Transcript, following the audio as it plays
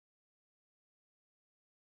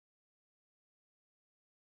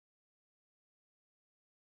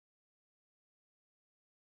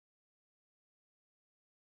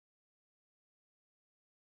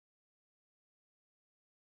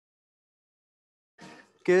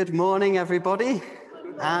Good morning, everybody,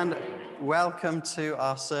 and welcome to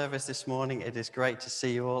our service this morning. It is great to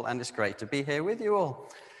see you all, and it's great to be here with you all.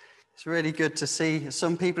 It's really good to see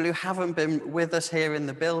some people who haven't been with us here in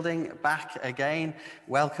the building back again.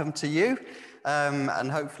 Welcome to you,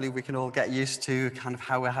 and hopefully we can all get used to kind of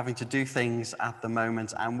how we're having to do things at the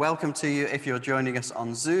moment. And welcome to you if you're joining us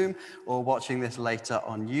on Zoom or watching this later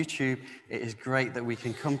on YouTube. It is great that we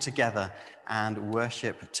can come together and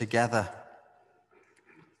worship together.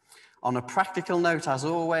 On a practical note, as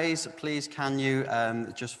always, please can you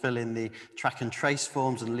just fill in the track and trace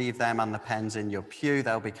forms and leave them and the pens in your pew.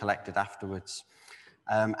 They'll be collected afterwards.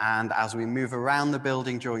 And as we move around the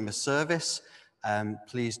building during the service,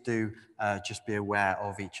 please do just be aware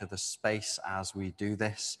of each other's space as we do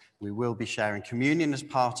this. We will be sharing communion as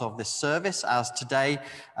part of this service, as today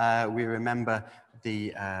we remember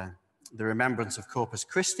the remembrance of Corpus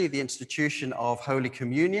Christi, the institution of Holy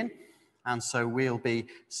Communion. And so we'll be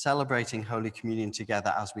celebrating Holy Communion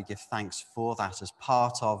together as we give thanks for that as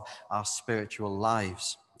part of our spiritual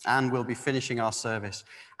lives. And we'll be finishing our service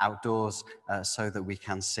outdoors so that we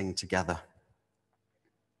can sing together.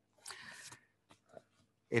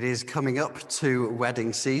 It is coming up to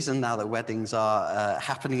wedding season now that weddings are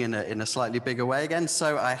happening in a slightly bigger way again.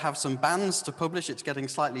 So I have some banns to publish. It's getting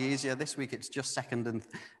slightly easier. This week it's just second and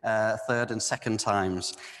third and second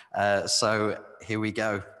times. So here we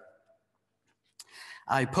go.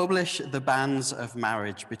 I publish the banns of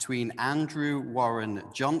marriage between Andrew Warren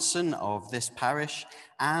Johnson of this parish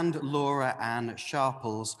and Laura Ann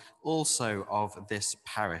Sharples, also of this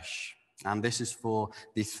parish. And this is for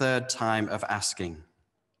the third time of asking.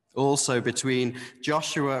 Also between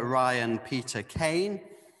Joshua Ryan Peter Kane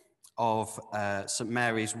of St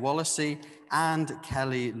Mary's Wallasey and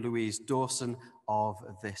Kelly Louise Dawson of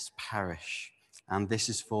this parish. And this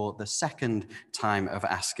is for the second time of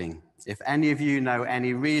asking. If any of you know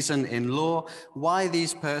any reason in law why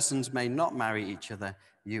these persons may not marry each other,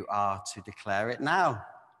 you are to declare it now.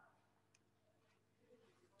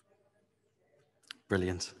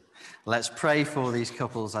 Brilliant. Let's pray for these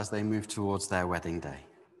couples as they move towards their wedding day.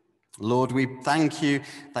 Lord, we thank you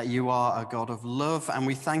that you are a God of love, and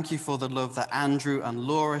we thank you for the love that Andrew and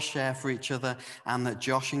Laura share for each other and that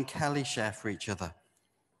Josh and Kelly share for each other.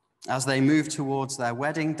 As they move towards their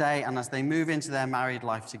wedding day and as they move into their married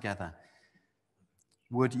life together,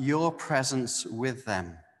 would your presence with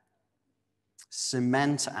them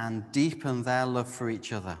cement and deepen their love for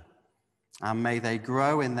each other, and may they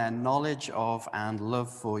grow in their knowledge of and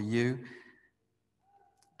love for you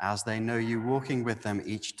as they know you walking with them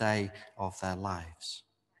each day of their lives.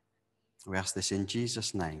 We ask this in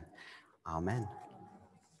Jesus' name. Amen.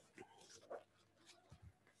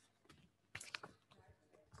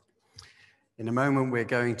 In a moment, we're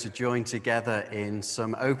going to join together in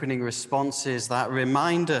some opening responses that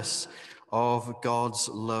remind us of God's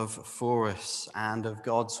love for us and of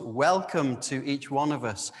God's welcome to each one of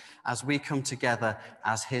us as we come together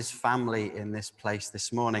as his family in this place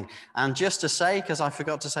this morning. And just to say, because I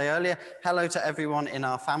forgot to say earlier, hello to everyone in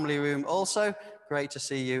our family room also. Great to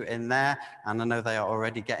see you in there. And I know they are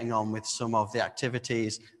already getting on with some of the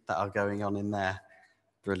activities that are going on in there.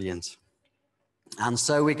 Brilliant. And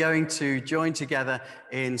so we're going to join together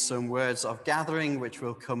in some words of gathering, which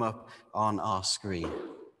will come up on our screen.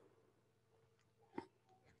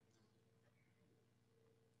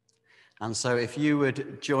 And so if you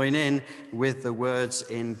would join in with the words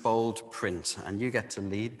in bold print, and you get to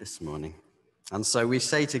lead this morning. And so we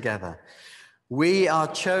say together, we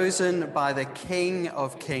are chosen by the King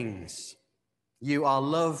of Kings. You are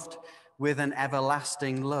loved with an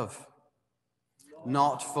everlasting love,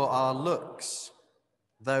 not for our looks,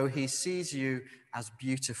 though he sees you as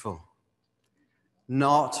beautiful,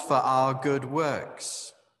 not for our good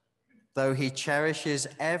works, though he cherishes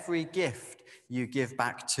every gift you give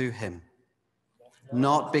back to him,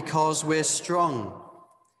 not because we're strong,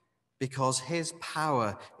 because his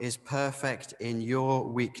power is perfect in your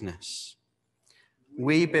weakness.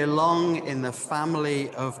 We belong in the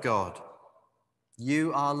family of God.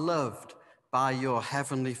 You are loved by your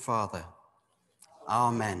heavenly Father.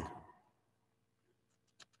 Amen.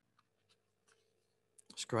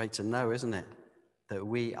 It's great to know, isn't it, that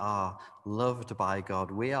we are loved by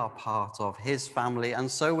God. We are part of his family,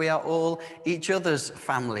 and so we are all each other's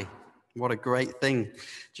family. What a great thing. Do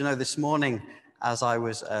you know, this morning, as I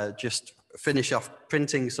was just finish off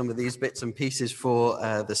printing some of these bits and pieces for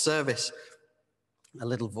the service, a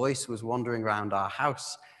little voice was wandering around our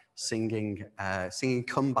house singing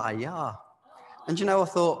Kumbaya. And you know, I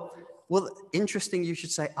thought, well, interesting you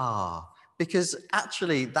should say ah, because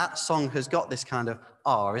actually that song has got this kind of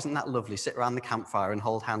ah, isn't that lovely? Sit around the campfire and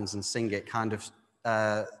hold hands and sing it kind of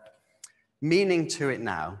meaning to it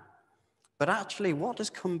now. But actually, what does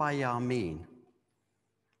come by Yah mean?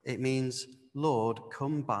 It means, Lord,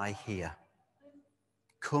 come by here.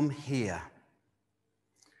 Come here.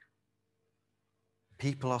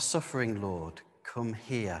 People are suffering, Lord, come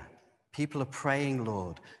here. People are praying,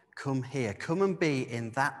 Lord, come here. Come and be in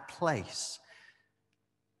that place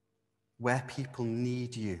where people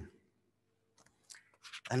need you.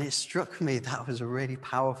 And it struck me that was a really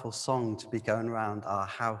powerful song to be going around our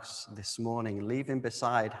house this morning, leaving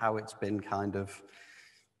beside how it's been kind of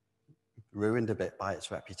ruined a bit by its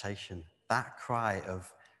reputation. That cry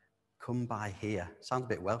of, come by here. Sounds a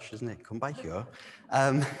bit Welsh, doesn't it? Come by here.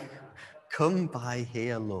 Come by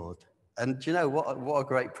here, Lord. And do you know what a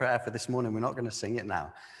great prayer for this morning? We're not going to sing it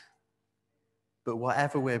now. But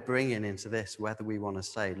whatever we're bringing into this, whether we want to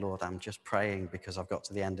say, Lord, I'm just praying because I've got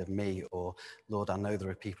to the end of me, or Lord, I know there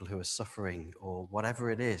are people who are suffering, or whatever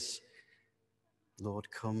it is, Lord,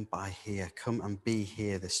 come by here. Come and be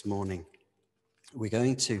here this morning. We're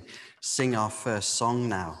going to sing our first song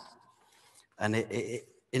now. And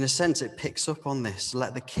in a sense, it picks up on this.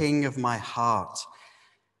 Let the King of my heart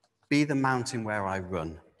be the mountain where I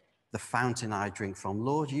run, the fountain I drink from.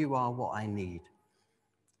 Lord, you are what I need.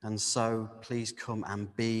 And so please come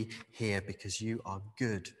and be here because you are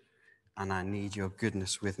good and I need your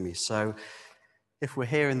goodness with me. So if we're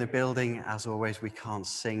here in the building, as always, we can't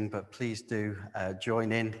sing, but please do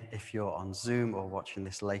join in if you're on Zoom or watching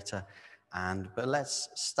this later. But let's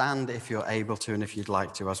stand if you're able to and if you'd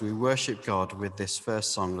like to as we worship God with this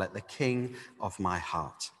first song, Let the King of My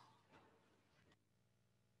Heart.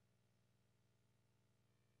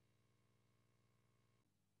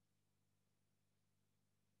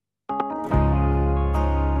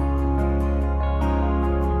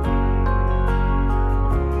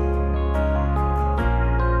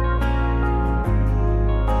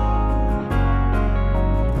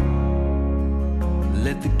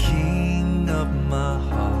 Let the King of my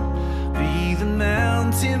heart be the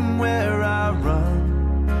mountain where I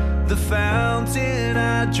run, the fountain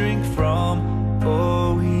I drink from.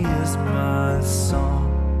 Oh, he is my song.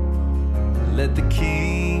 Let the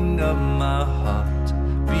King of my heart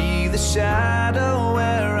be the shadow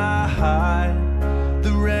where I hide,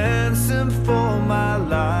 the ransom for my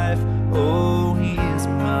life. Oh, he is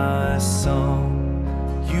my song.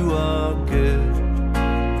 You are good,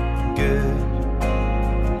 good.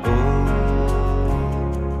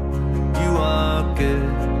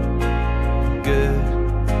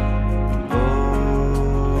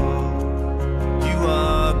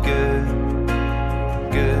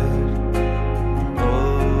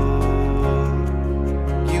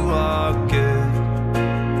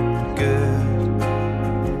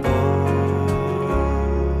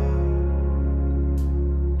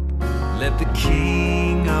 Let the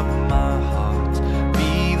King of my heart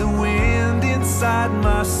be the wind inside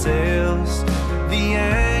my sails, the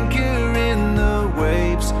anchor in the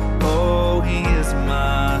waves. Oh, he is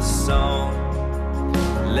my song.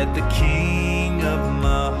 Let the King of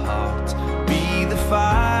my heart be the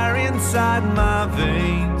fire inside my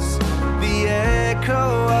veins, the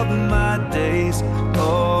echo of my days.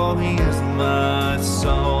 Oh, he is my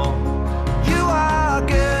song. You are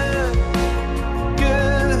good,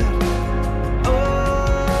 good.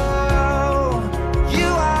 Oh, you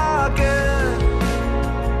are good,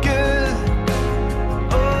 good.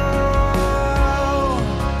 Oh,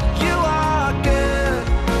 you are good,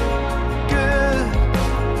 good.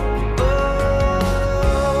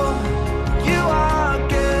 Oh, you are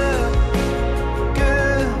good,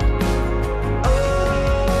 good. Oh,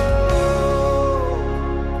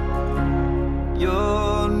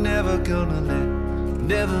 you're never gonna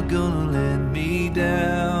let me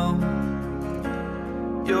down.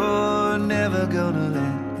 You're never gonna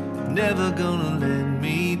let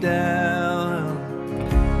me down.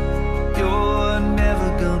 You're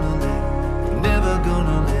never gonna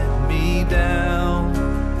let me down.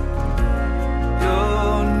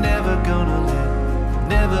 You're never gonna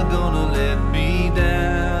let me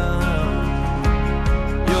down.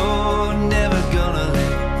 You're never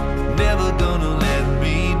gonna let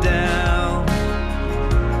me down.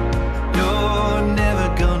 You're never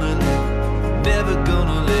gonna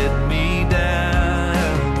let me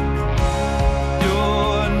down.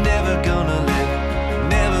 You're never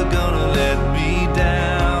gonna let me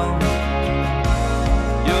down.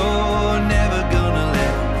 You're never gonna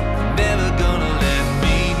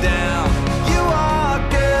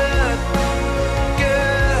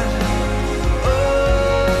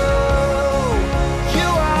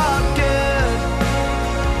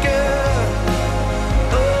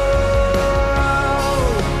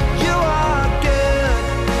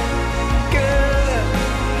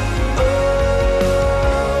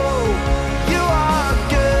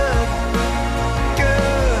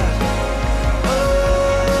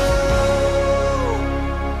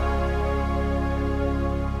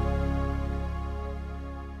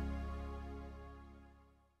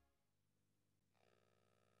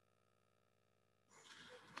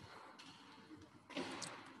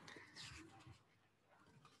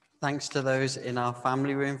Thanks to those in our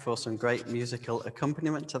family room for some great musical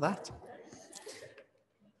accompaniment to that.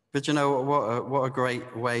 But you know, what a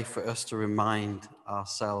great way for us to remind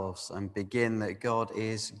ourselves and begin that God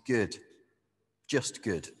is good, just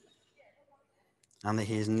good, and that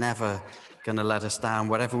he is never going to let us down.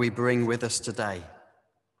 Whatever we bring with us today,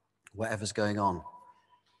 whatever's going on,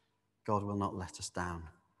 God will not let us down.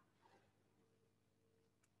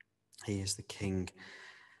 He is the King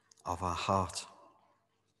of our heart.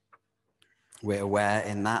 We're aware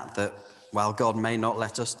in that while God may not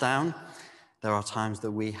let us down, there are times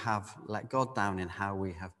that we have let God down in how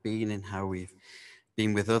we have been, in how we've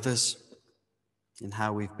been with others, in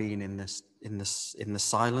how we've been in the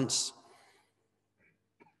silence,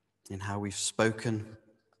 in how we've spoken,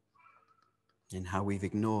 in how we've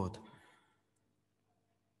ignored.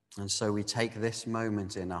 And so we take this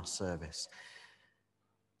moment in our service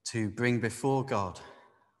to bring before God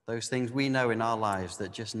those things we know in our lives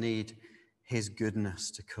that just need his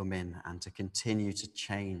goodness to come in and to continue to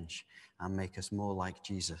change and make us more like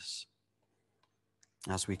Jesus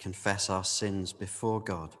as we confess our sins before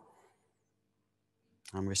God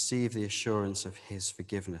and receive the assurance of his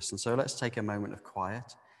forgiveness. And so let's take a moment of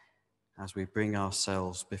quiet as we bring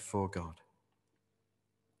ourselves before God.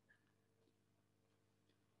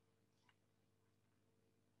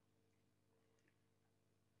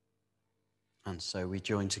 And so we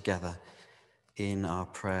join together in our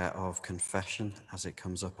prayer of confession as it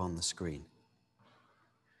comes up on the screen.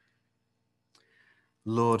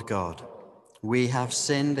 Lord God, we have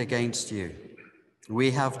sinned against you.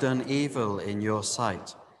 We have done evil in your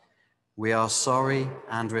sight. We are sorry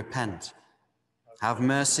and repent. Have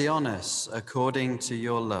mercy on us according to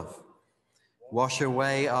your love. Wash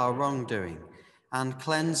away our wrongdoing and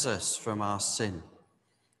cleanse us from our sin.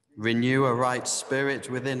 Renew a right spirit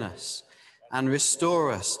within us and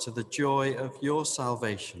restore us to the joy of your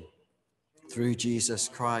salvation. Through Jesus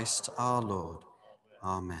Christ our Lord.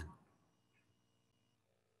 Amen.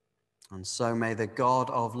 And so may the God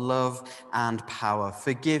of love and power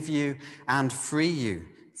forgive you and free you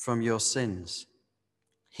from your sins,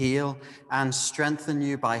 heal and strengthen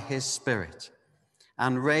you by his Spirit,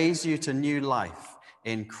 and raise you to new life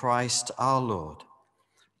in Christ our Lord.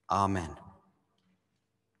 Amen.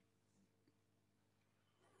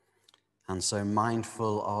 And so,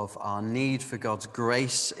 mindful of our need for God's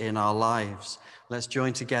grace in our lives, let's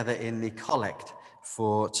join together in the collect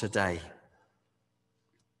for today.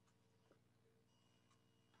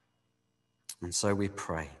 And so we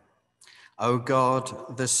pray. O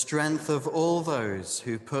God, the strength of all those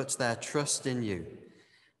who put their trust in you,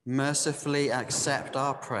 mercifully accept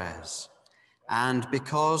our prayers. And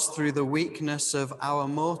because through the weakness of our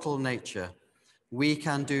mortal nature, we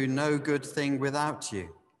can do no good thing without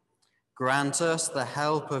you, grant us the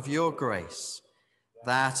help of your grace,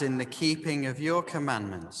 that in the keeping of your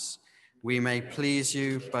commandments, we may please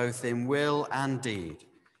you both in will and deed.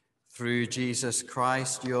 Through Jesus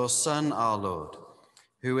Christ, your Son, our Lord,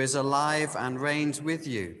 who is alive and reigns with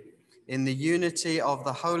you in the unity of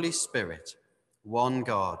the Holy Spirit, one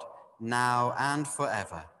God, now and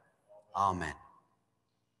forever. Amen.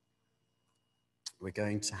 We're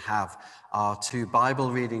going to have our two Bible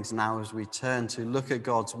readings now as we turn to look at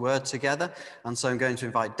God's word together. And so I'm going to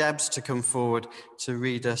invite Debs to come forward to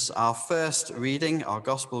read us our first reading, our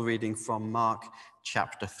gospel reading from Mark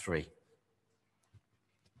chapter 3.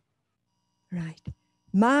 Right.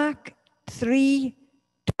 Mark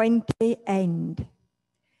 3:20 end.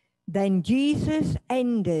 Then Jesus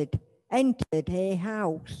entered a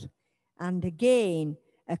house, and again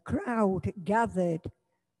a crowd gathered,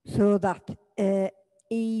 so that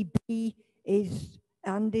he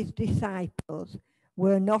and his disciples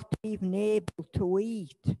were not even able to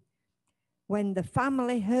eat. When the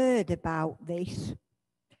family heard about this,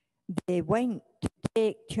 they went to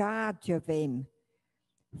take charge of him,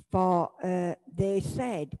 for they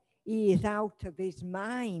said, he is out of his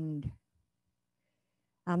mind.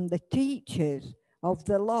 And the teachers of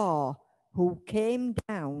the law who came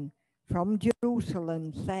down from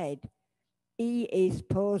Jerusalem said, he is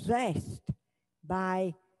possessed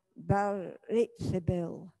by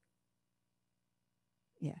Beelzebul,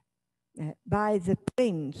 by the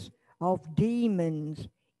prince of demons.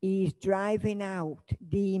 He is driving out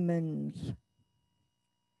demons.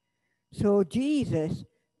 So Jesus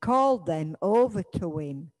called them over to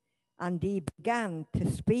him, and he began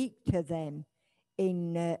to speak to them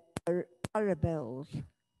in parables.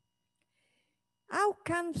 How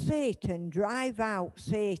can Satan drive out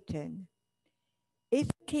Satan? If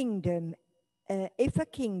a kingdom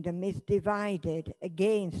is divided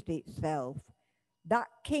against itself, that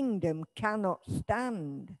kingdom cannot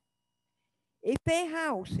stand. If a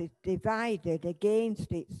house is divided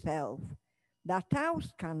against itself, that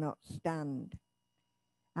house cannot stand.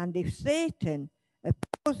 And if Satan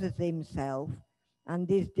opposes himself and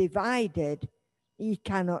is divided, he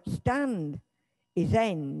cannot stand. His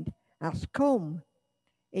end has come.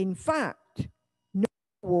 In fact, no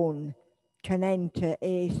one can enter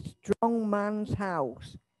a strong man's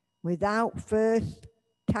house without first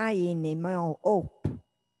tying him up.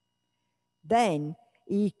 Then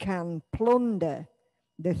he can plunder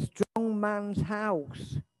the strong man's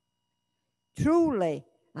house. Truly,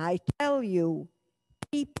 I tell you,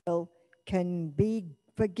 people can be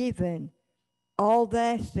forgiven all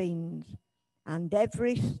their sins and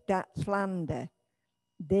every slander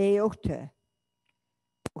they utter.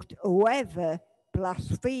 But whoever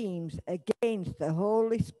blasphemes against the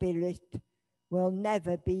Holy Spirit will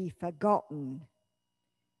never be forgotten.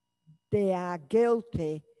 They are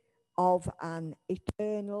guilty of an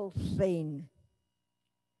eternal sin.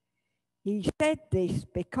 He said this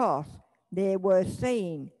because they were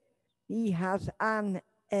saying he has an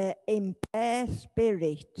impaired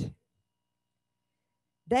spirit.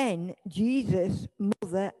 Then Jesus'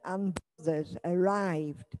 mother and brothers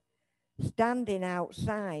arrived. Standing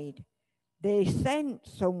outside, they sent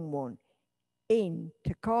someone in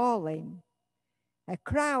to call him. A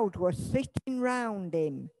crowd was sitting round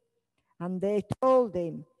him, and they told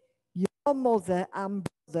him, "Your mother and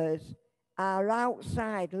brothers are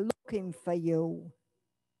outside looking for you."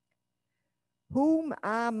 "Whom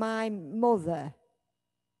are my mother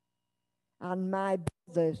and my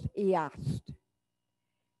brothers?" he asked.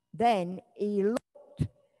 Then he looked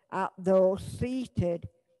at those seated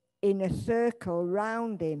in a circle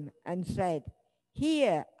round him and said,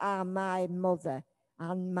 "Here are my mother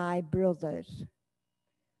and my brothers.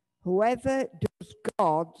 Whoever does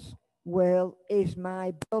God's will is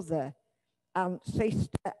my brother and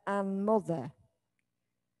sister and mother."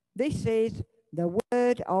 This is the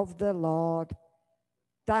word of the Lord.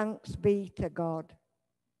 Thanks be to God.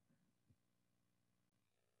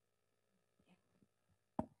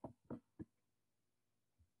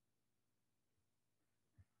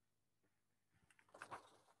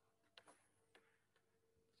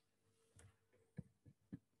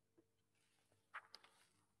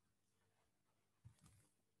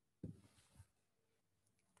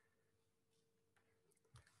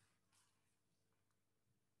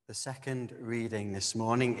 The second reading this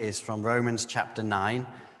morning is from Romans chapter 9,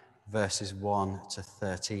 verses 1 to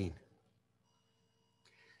 13.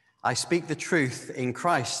 I speak the truth in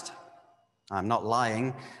Christ. I'm not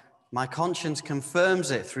lying. My conscience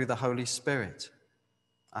confirms it through the Holy Spirit.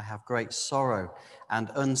 I have great sorrow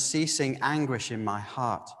and unceasing anguish in my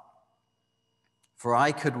heart. For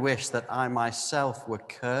I could wish that I myself were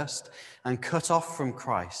cursed and cut off from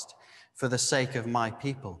Christ for the sake of my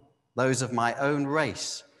people, those of my own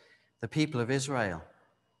race, the people of Israel.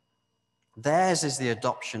 Theirs is the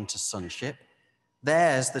adoption to sonship.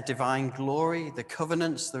 Theirs the divine glory, the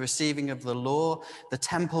covenants, the receiving of the law, the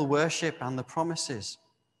temple worship, and the promises.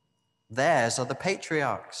 Theirs are the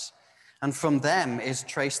patriarchs, and from them is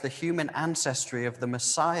traced the human ancestry of the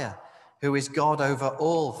Messiah, who is God over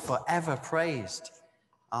all, forever praised.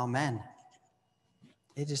 Amen.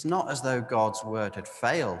 It is not as though God's word had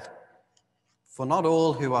failed, for not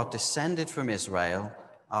all who are descended from Israel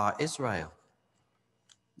are Israel,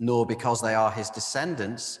 nor because they are his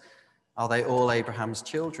descendants are they all Abraham's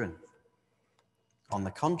children. On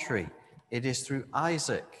the contrary, it is through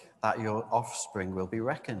Isaac that your offspring will be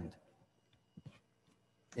reckoned.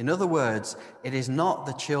 In other words, it is not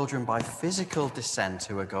the children by physical descent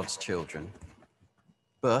who are God's children,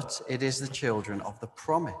 but it is the children of the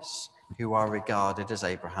promise who are regarded as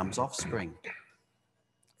Abraham's offspring.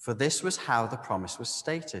 For this was how the promise was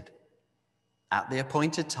stated. At the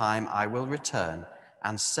appointed time I will return,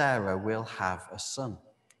 and Sarah will have a son.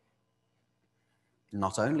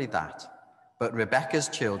 Not only that, but Rebekah's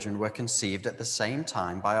children were conceived at the same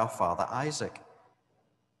time by our father Isaac.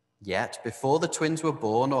 Yet, before the twins were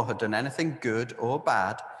born or had done anything good or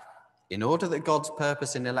bad, in order that God's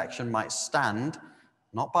purpose in election might stand,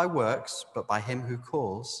 not by works, but by him who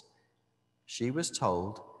calls, she was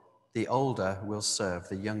told, the older will serve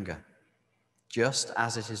the younger. Just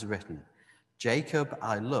as it is written, Jacob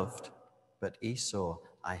I loved, but Esau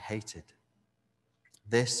I hated.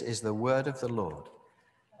 This is the word of the Lord.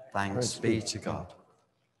 Thanks be to God.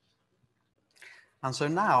 And so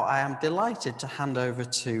now I am delighted to hand over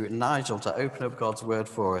to Nigel to open up God's word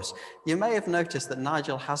for us. You may have noticed that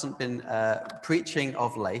Nigel hasn't been preaching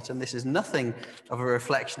of late, and this is nothing of a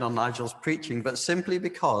reflection on Nigel's preaching, but simply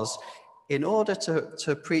because in order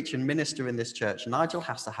to preach and minister in this church, Nigel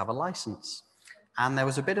has to have a license. And there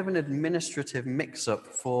was a bit of an administrative mix-up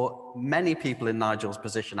for many people in Nigel's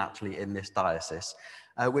position, actually, in this diocese,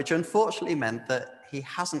 which unfortunately meant that he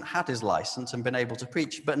hasn't had his license and been able to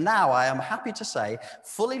preach. But now I am happy to say,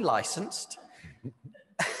 fully licensed,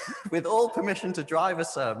 with all permission to drive a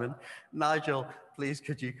sermon. Nigel, please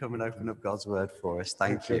could you come and open up God's word for us?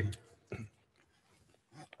 Thank you.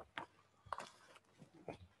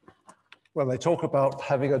 Well, they talk about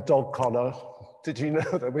having a dog collar. Did you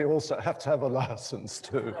know that we also have to have a license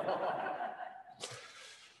too?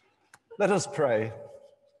 Let us pray.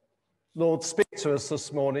 Lord, speak to us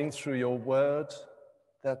this morning through your word,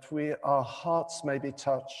 that our hearts may be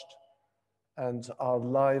touched and our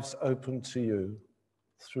lives open to you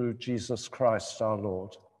through Jesus Christ our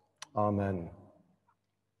Lord. Amen.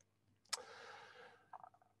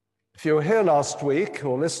 If you were here last week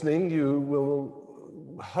or listening,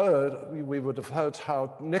 we would have heard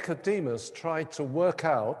how Nicodemus tried to work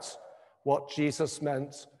out what Jesus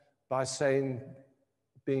meant by saying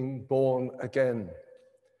being born again.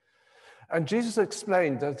 And Jesus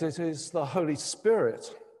explained that it is the Holy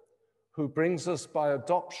Spirit who brings us by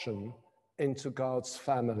adoption into God's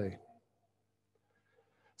family.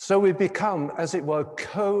 So we become, as it were,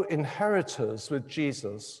 co-inheritors with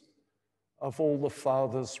Jesus of all the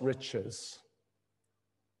Father's riches.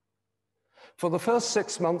 For the first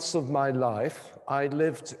 6 months of my life, I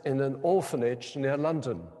lived in an orphanage near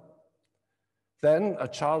London. Then a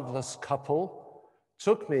childless couple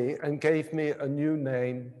took me and gave me a new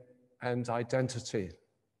name and identity.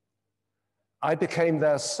 I became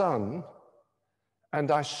their son, and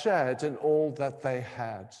I shared in all that they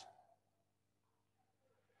had.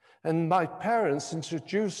 And my parents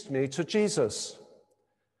introduced me to Jesus.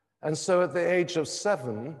 And so at the age of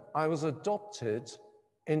 7, I was adopted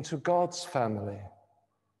into God's family.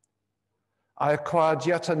 I acquired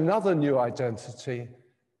yet another new identity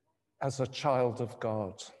as a child of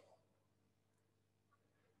God.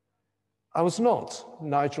 I was not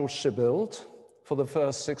Nigel Shibbild for the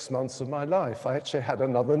first 6 months of my life. I actually had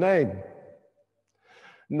another name.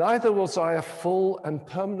 Neither was I a full and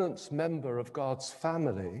permanent member of God's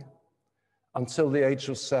family until the age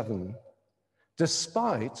of 7,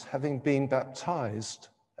 despite having been baptized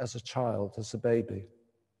as a child, as a baby.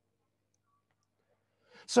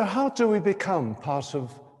 So how do we become part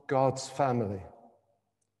of God's family?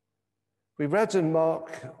 We read in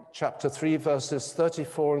Mark chapter 3, verses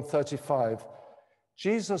 34 and 35,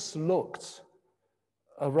 Jesus looked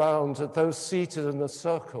around at those seated in a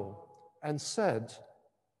circle and said,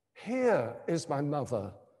 "Here is my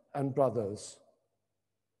mother and brothers.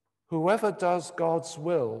 Whoever does God's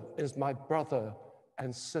will is my brother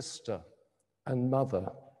and sister and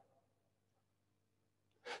mother."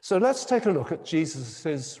 So let's take a look at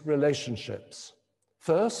Jesus' relationships.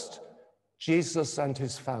 First, Jesus and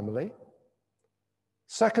his family.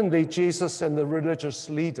 Secondly, Jesus and the religious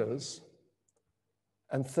leaders.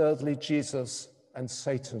 And thirdly, Jesus and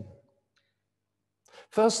Satan.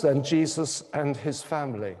 First then, Jesus and his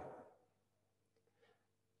family.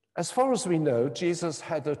 As far as we know, Jesus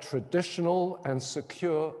had a traditional and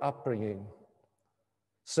secure upbringing.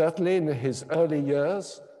 Certainly in his early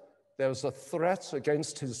years, there was a threat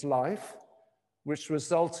against his life, which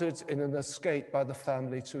resulted in an escape by the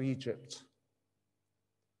family to Egypt.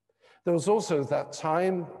 There was also that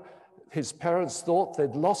time his parents thought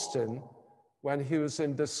they'd lost him when he was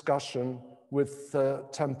in discussion with the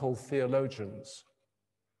temple theologians.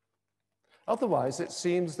 Otherwise, it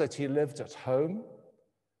seems that he lived at home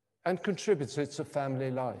and contributed to family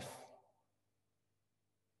life.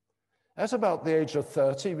 At about the age of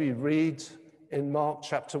 30, we read in Mark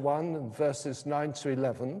chapter 1 and verses 9 to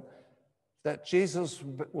 11 that Jesus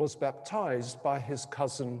was baptized by his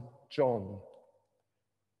cousin John.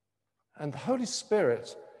 And the Holy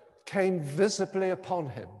Spirit came visibly upon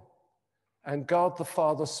him, and God the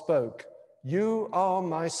Father spoke, "You are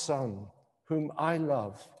my Son, whom I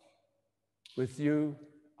love. With you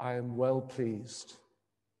I am well pleased."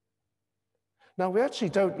 Now, we actually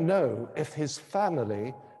don't know if his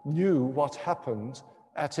family knew what happened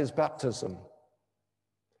at his baptism.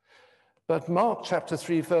 But Mark chapter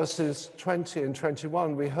 3, verses 20 and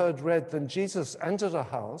 21, we heard read, "Then Jesus entered a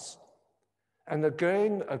house, and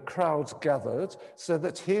again a crowd gathered, so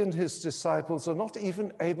that he and his disciples are not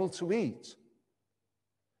even able to eat.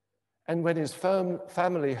 And when his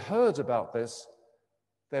family heard about this,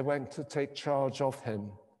 they went to take charge of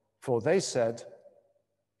him, for they said,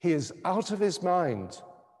 'He is out of his mind.'"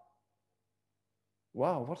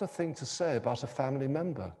 Wow, what a thing to say about a family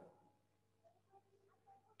member.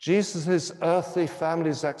 Jesus' earthly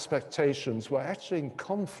family's expectations were actually in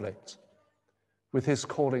conflict with his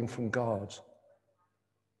calling from God.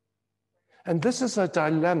 And this is a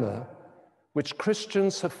dilemma which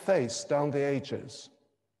Christians have faced down the ages.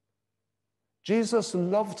 Jesus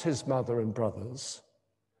loved his mother and brothers,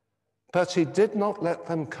 but he did not let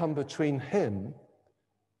them come between him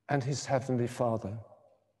and his heavenly Father.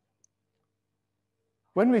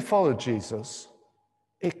 When we follow Jesus,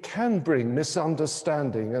 it can bring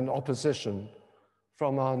misunderstanding and opposition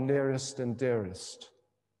from our nearest and dearest.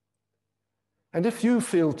 And if you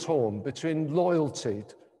feel torn between loyalty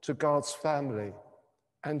to God's family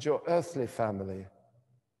and your earthly family,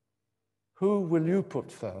 who will you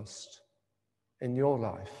put first in your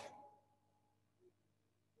life?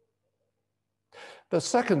 But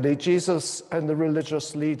secondly, Jesus and the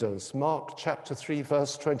religious leaders. Mark chapter 3,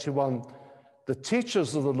 verse 21, the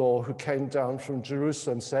teachers of the law who came down from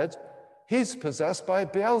Jerusalem said, he's possessed by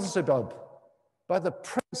Beelzebub, by the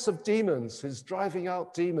prince of demons, who's driving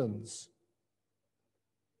out demons.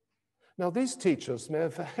 Now, these teachers may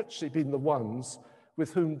have actually been the ones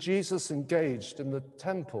with whom Jesus engaged in the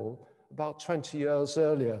temple about 20 years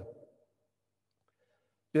earlier.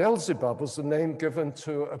 Beelzebub was the name given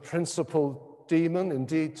to a principal demon,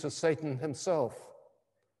 indeed to Satan himself.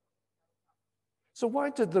 So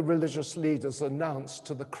why did the religious leaders announce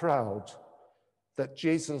to the crowd that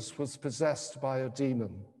Jesus was possessed by a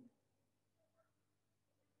demon?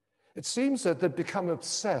 It seems that they'd become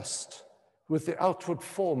obsessed with the outward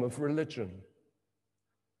form of religion.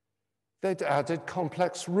 They'd added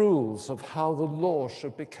complex rules of how the law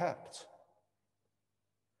should be kept.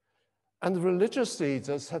 And the religious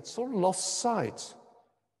leaders had sort of lost sight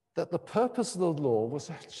that the purpose of the law was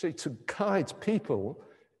actually to guide people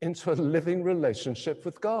into a living relationship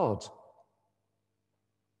with God.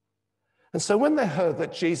 And so when they heard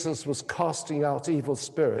that Jesus was casting out evil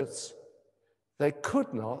spirits, they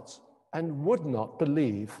could not and would not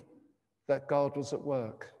believe that God was at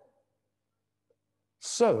work.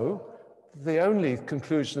 So the only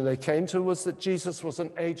conclusion they came to was that Jesus was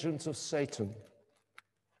an agent of Satan.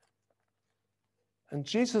 And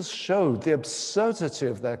Jesus showed the absurdity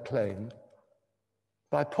of their claim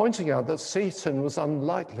by pointing out that Satan was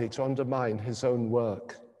unlikely to undermine his own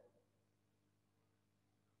work.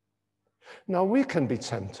 Now, we can be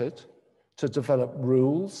tempted to develop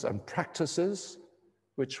rules and practices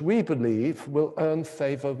which we believe will earn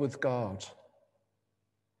favor with God.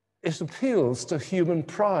 It appeals to human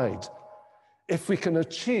pride if we can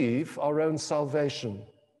achieve our own salvation.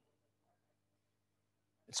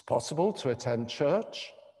 It's possible to attend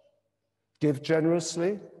church, give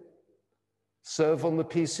generously, serve on the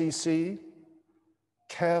PCC,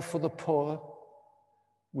 care for the poor,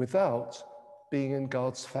 without being in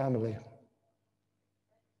God's family.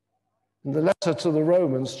 In the letter to the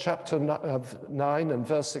Romans, chapter 9 and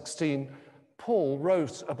verse 16, Paul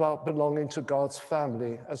wrote about belonging to God's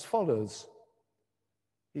family as follows.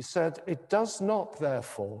 He said, "It does not,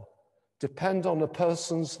 therefore, depend on a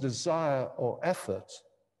person's desire or effort,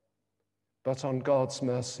 but on God's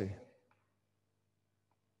mercy."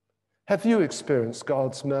 Have you experienced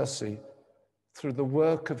God's mercy through the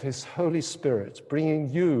work of his Holy Spirit, bringing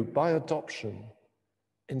you by adoption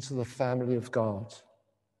into the family of God?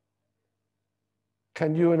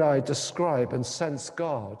 Can you and I describe and sense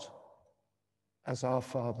God as our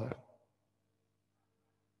Father?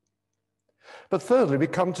 But thirdly, we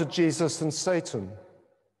come to Jesus and Satan.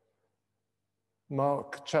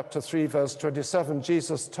 Mark chapter 3, verse 27,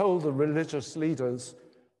 Jesus told the religious leaders,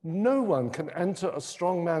 "No one can enter a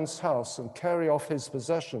strong man's house and carry off his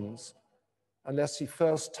possessions unless he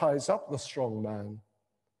first ties up the strong man.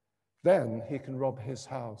 Then he can rob his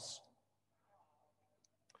house."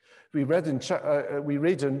 We read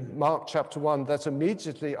in Mark chapter 1 that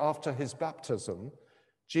immediately after his baptism,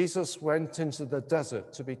 Jesus went into the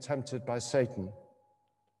desert to be tempted by Satan.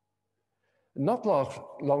 Not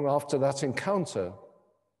long after that encounter,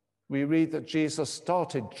 we read that Jesus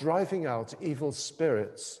started driving out evil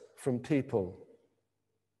spirits from people.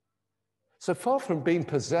 So far from being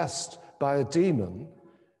possessed by a demon,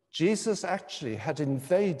 Jesus actually had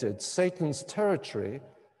invaded Satan's territory,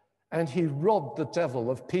 and he robbed the devil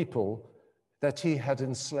of people that he had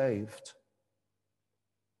enslaved.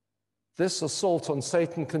 This assault on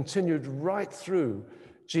Satan continued right through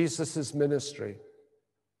Jesus' ministry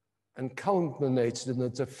and culminated in the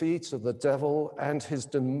defeat of the devil and his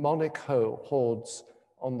demonic hordes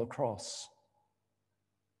on the cross.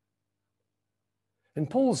 In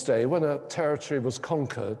Paul's day, when a territory was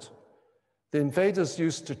conquered, the invaders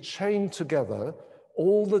used to chain together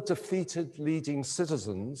all the defeated leading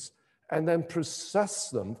citizens and then process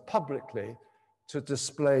them publicly to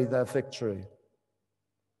display their victory.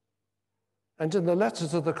 And in the letter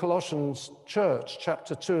to the Colossians church,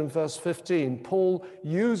 chapter 2 and verse 15, Paul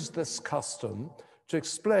used this custom to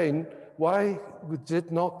explain why we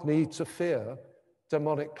did not need to fear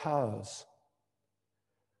demonic powers.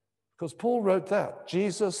 Because Paul wrote that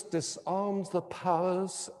Jesus disarmed the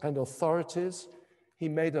powers and authorities. He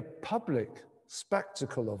made a public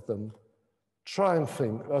spectacle of them,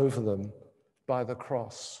 triumphing over them by the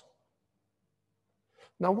cross.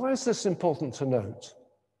 Now, why is this important to note?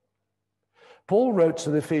 Paul wrote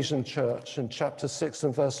to the Ephesian church in chapter 6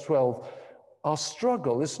 and verse 12, our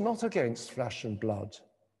struggle is not against flesh and blood,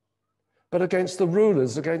 but against the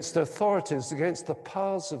rulers, against the authorities, against the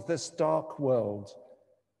powers of this dark world,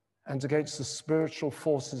 and against the spiritual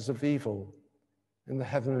forces of evil in the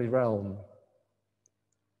heavenly realm.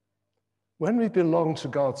 When we belong to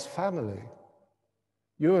God's family,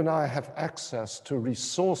 you and I have access to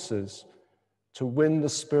resources to win the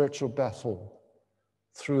spiritual battle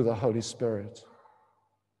through the Holy Spirit.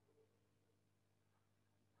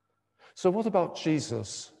 So what about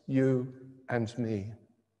Jesus, you and me?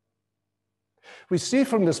 We see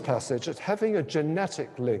from this passage that having a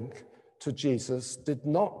genetic link to Jesus did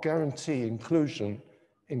not guarantee inclusion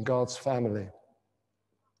in God's family.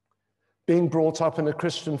 Being brought up in a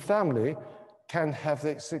Christian family can have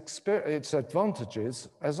its advantages,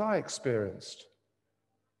 as I experienced.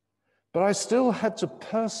 But I still had to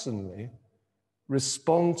personally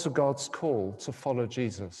respond to God's call to follow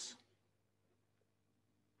Jesus.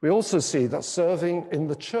 We also see that serving in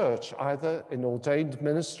the church, either in ordained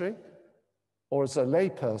ministry or as a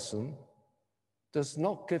layperson, does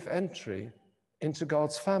not give entry into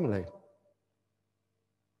God's family.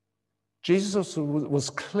 Jesus was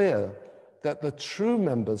clear that the true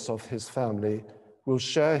members of his family will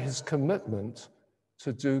share his commitment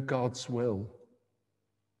to do God's will.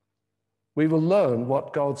 We will learn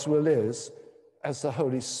what God's will is as the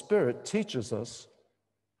Holy Spirit teaches us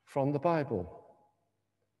from the Bible.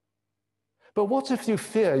 But what if you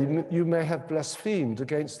fear you may have blasphemed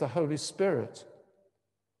against the Holy Spirit?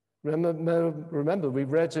 Remember, we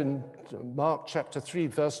read in Mark chapter 3,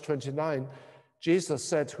 verse 29, Jesus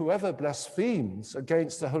said, whoever blasphemes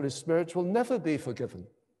against the Holy Spirit will never be forgiven.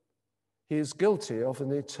 He is guilty of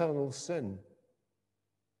an eternal sin.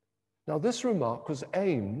 Now, this remark was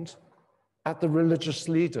aimed at the religious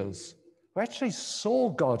leaders who actually saw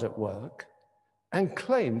God at work and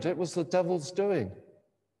claimed it was the devil's doing.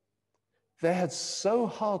 They had so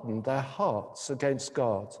hardened their hearts against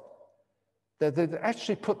God that they'd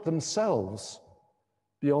actually put themselves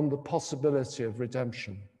beyond the possibility of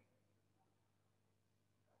redemption.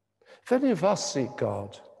 If any of us seek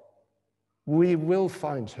God, we will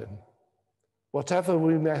find him, whatever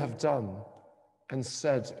we may have done and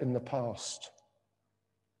said in the past.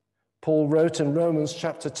 Paul wrote in Romans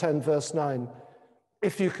chapter 10, verse 9,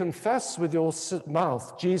 if you confess with your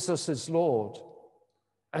mouth Jesus is Lord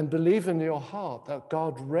and believe in your heart that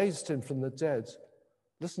God raised him from the dead,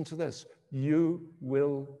 listen to this, you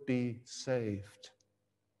will be saved.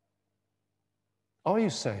 Are you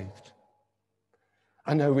saved?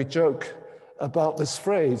 I know we joke about this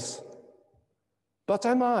phrase, but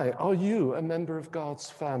are you a member of God's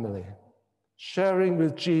family, sharing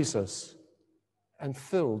with Jesus and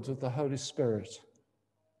filled with the Holy Spirit?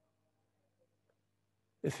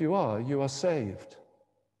 If you are saved.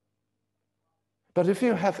 But if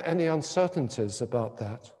you have any uncertainties about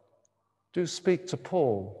that, do speak to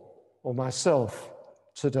Paul or myself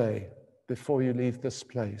today before you leave this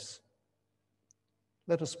place.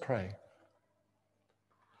 Let us pray.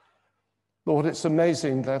 Lord, it's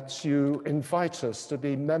amazing that you invite us to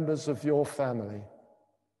be members of your family.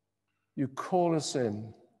 You call us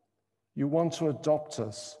in. You want to adopt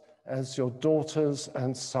us as your daughters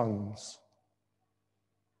and sons.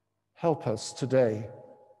 Help us today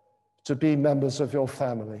to be members of your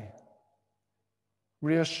family.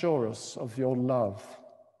 Reassure us of your love.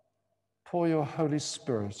 Pour your Holy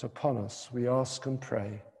Spirit upon us, we ask and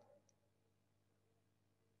pray.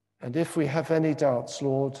 And if we have any doubts,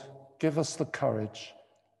 Lord, give us the courage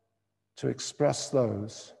to express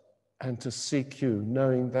those and to seek you,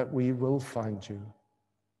 knowing that we will find you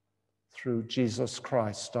through Jesus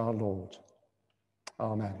Christ our Lord.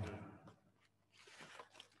 Amen.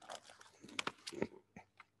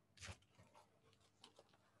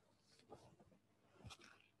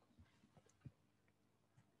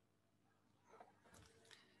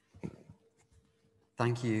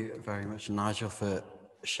 Thank you very much, Nigel, for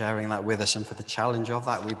sharing that with us and for the challenge of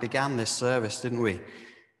that. We began this service, didn't we,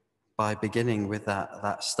 by beginning with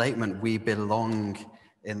that statement, we belong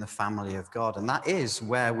in the family of God. And that is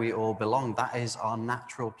where we all belong. That is our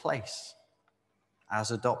natural place as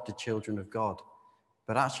adopted children of God.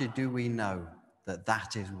 But actually, do we know that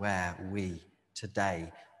that is where we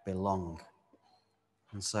today belong?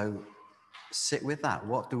 And so sit with that.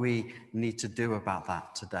 What do we need to do about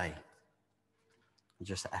that today?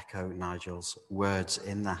 Just echo Nigel's words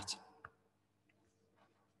in that.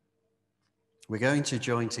 We're going to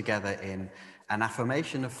join together in an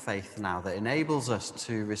affirmation of faith now that enables us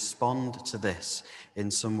to respond to this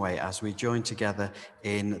in some way as we join together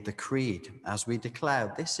in the creed, as we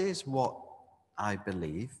declare, this is what I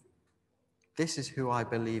believe. This is who I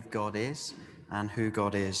believe God is and who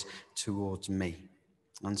God is towards me.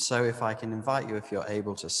 And so if I can invite you, if you're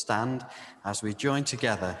able to stand as we join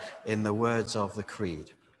together in the words of the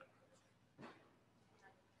creed.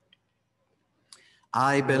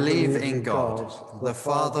 I believe in God, the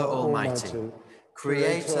Father Almighty,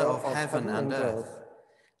 creator of heaven and earth.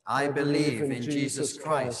 I believe in Jesus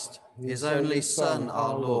Christ, his only Son,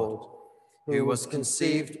 our Lord, who was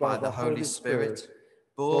conceived by the Holy Spirit,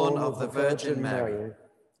 born of the Virgin Mary,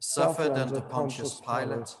 suffered under Pontius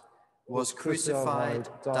Pilate, was crucified,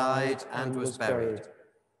 died, and was buried.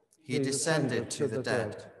 He descended to the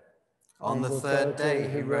dead. On the third day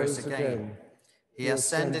he rose again. He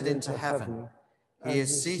ascended into heaven. He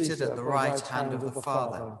is seated at the right hand of the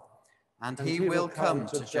Father, and he will come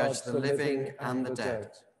to judge the living and the dead.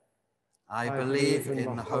 I believe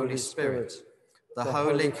in the Holy Spirit, the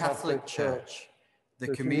Holy Catholic Church, the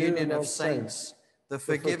communion of saints, the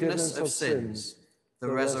forgiveness of sins,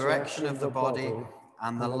 the resurrection of the body,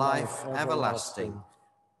 and the life everlasting.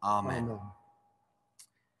 Amen.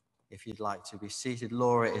 If you'd like to be seated,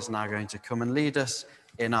 Laura is now going to come and lead us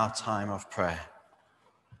in our time of prayer.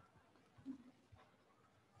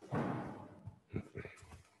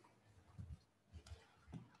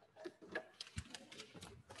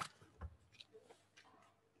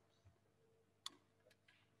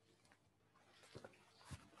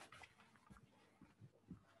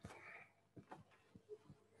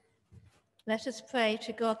 Let us pray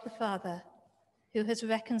to God the Father, who has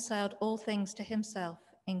reconciled all things to himself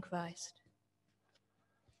in Christ.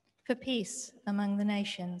 For peace among the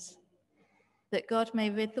nations, that God may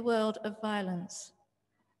rid the world of violence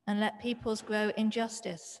and let peoples grow in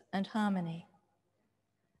justice and harmony.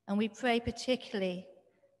 And we pray particularly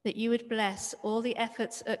that you would bless all the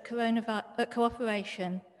efforts at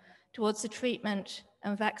cooperation towards the treatment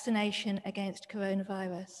and vaccination against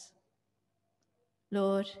coronavirus.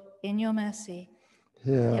 Lord, in your mercy,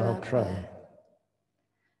 hear our prayer.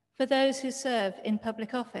 For those who serve in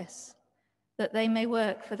public office, that they may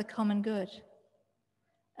work for the common good.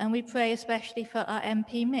 And we pray especially for our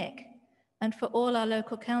MP Mick and for all our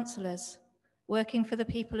local councillors working for the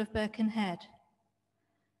people of Birkenhead.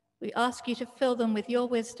 We ask you to fill them with your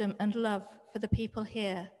wisdom and love for the people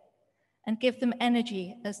here and give them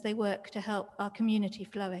energy as they work to help our community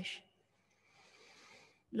flourish.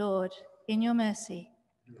 Lord, in your mercy,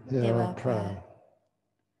 hear our prayer.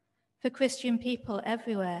 For Christian people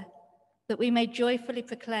everywhere, that we may joyfully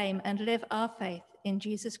proclaim and live our faith in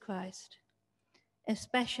Jesus Christ,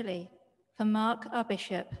 especially for Mark, our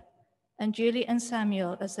bishop, and Julie and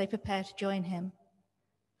Samuel as they prepare to join him,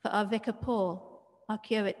 for our vicar Paul, our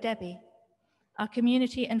curate Debbie, our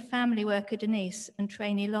community and family worker Denise and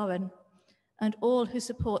trainee Lauren, and all who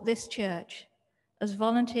support this church as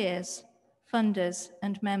volunteers, funders,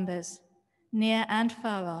 and members, near and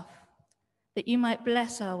far off, that you might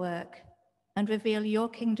bless our work and reveal your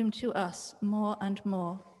kingdom to us more and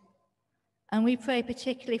more. And we pray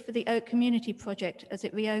particularly for the Oak Community Project as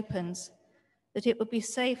it reopens, that it will be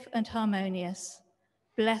safe and harmonious,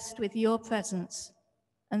 blessed with your presence,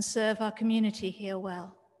 and serve our community here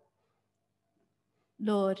well.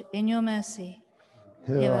 Lord, in your mercy,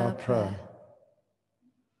 hear our prayer.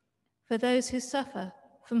 For those who suffer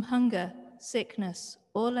from hunger, sickness,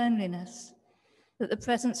 or loneliness, that the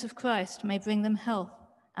presence of Christ may bring them health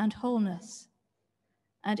and wholeness.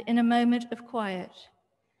 And in a moment of quiet,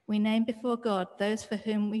 we name before God those for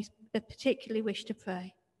whom we particularly wish to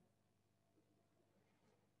pray.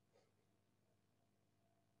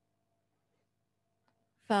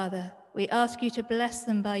 Father, we ask you to bless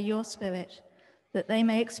them by your Spirit, that they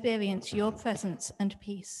may experience your presence and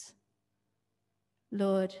peace.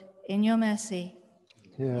 Lord, in your mercy,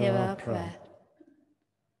 hear our prayer.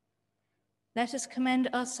 Let us commend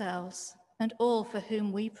ourselves and all for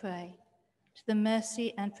whom we pray to the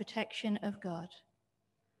mercy and protection of God.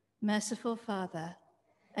 Merciful Father,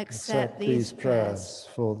 accept these prayers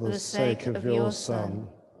for the sake of your Son,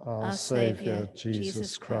 our Saviour,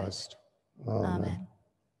 Jesus Christ. Amen.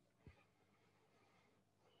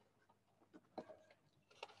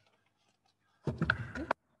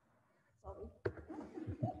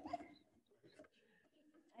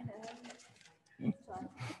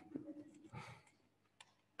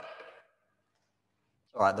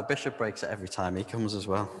 All right, the bishop breaks it every time he comes as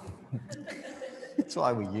well. That's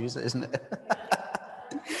why we use it, isn't it?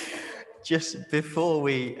 Just before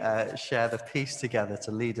we share the peace together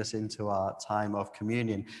to lead us into our time of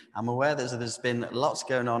communion, I'm aware that there's been lots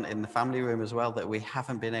going on in the family room as well that we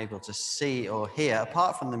haven't been able to see or hear,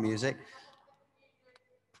 apart from the music.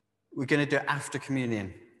 We're going to do it after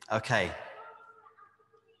communion. Okay.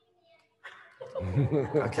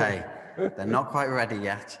 Okay. They're not quite ready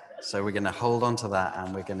yet, so we're going to hold on to that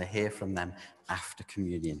and we're going to hear from them after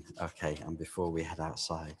communion. Okay, and before we head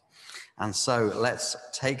outside. And so let's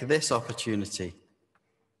take this opportunity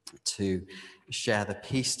to share the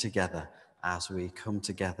peace together as we come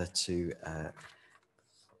together to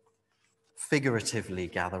figuratively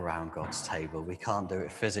gather around God's table. We can't do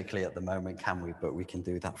it physically at the moment, can we? But we can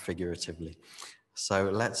do that figuratively.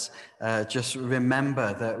 So let's just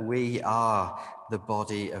remember that we are the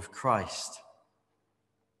body of Christ.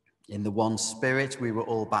 In the one Spirit, we were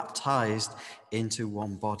all baptized into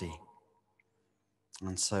one body.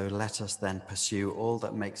 And so let us then pursue all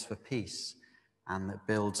that makes for peace and that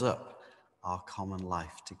builds up our common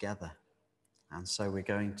life together. And so we're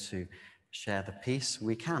going to share the peace.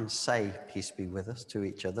 We can say peace be with us to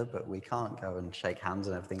each other, but we can't go and shake hands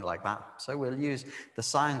and everything like that. So we'll use the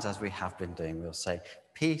signs as we have been doing. We'll say,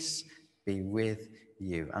 peace be with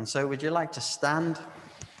you. And so would you like to stand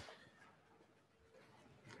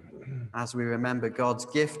as we remember God's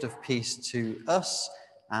gift of peace to us,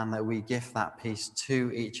 and that we give that peace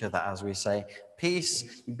to each other as we say,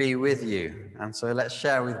 peace be with you. And so let's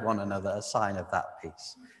share with one another a sign of that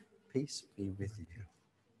peace. Peace be with you.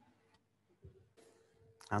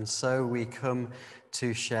 And so we come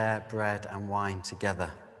to share bread and wine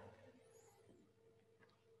together.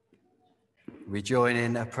 We join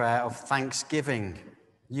in a prayer of thanksgiving,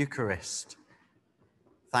 Eucharist.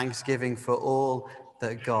 Thanksgiving for all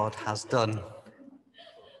that God has done.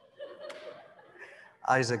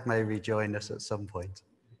 Isaac may rejoin us at some point.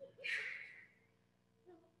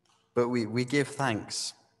 But we give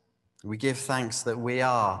thanks. We give thanks that we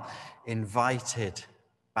are invited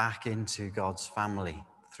back into God's family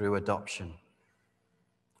through adoption.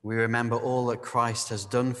 We remember all that Christ has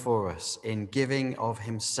done for us in giving of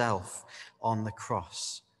himself on the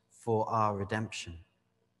cross for our redemption.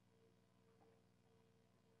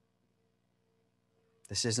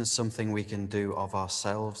 This isn't something we can do of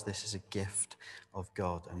ourselves. This is a gift of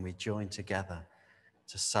God, and we join together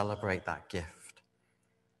to celebrate that gift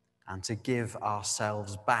and to give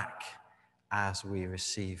ourselves back as we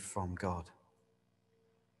receive from God.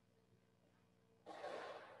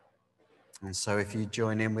 And so if you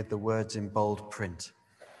join in with the words in bold print,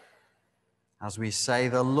 as we say,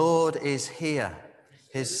 the Lord is here,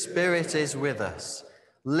 his Spirit is with us.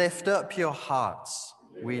 Lift up your hearts.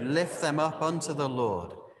 We lift them up unto the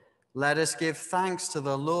Lord. Let us give thanks to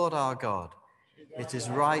the Lord our God. It is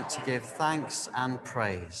right to give thanks and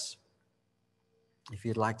praise. If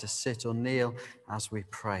you'd like to sit or kneel as we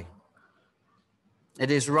pray.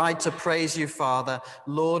 It is right to praise you, Father,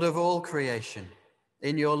 Lord of all creation.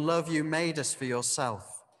 In your love you made us for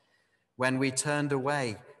yourself. When we turned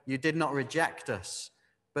away, you did not reject us,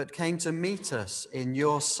 but came to meet us in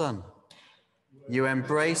your Son. You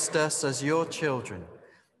embraced us as your children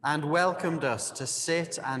and welcomed us to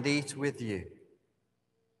sit and eat with you.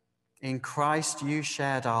 In Christ you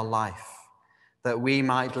shared our life, that we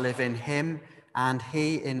might live in him and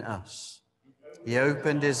he in us. He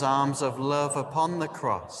opened his arms of love upon the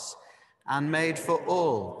cross and made for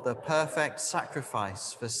all the perfect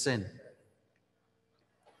sacrifice for sin.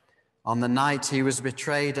 On the night he was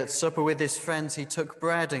betrayed at supper with his friends, he took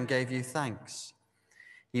bread and gave you thanks.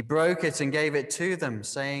 He broke it and gave it to them,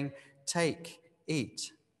 saying, "Take,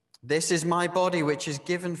 eat. This is my body which is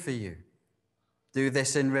given for you. Do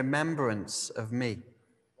this in remembrance of me."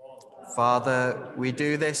 Father, we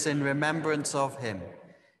do this in remembrance of him.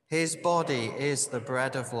 His body is the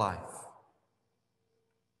bread of life.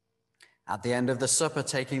 At the end of the supper,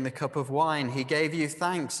 taking the cup of wine, he gave you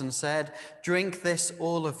thanks and said, "Drink this,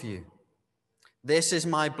 all of you. This is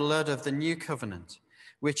my blood of the new covenant,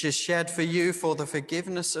 which is shed for you for the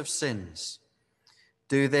forgiveness of sins.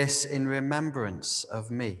 Do this in remembrance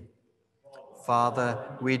of me."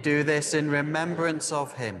 Father, we do this in remembrance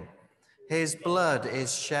of him. His blood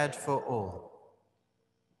is shed for all.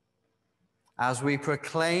 As we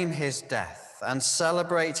proclaim his death and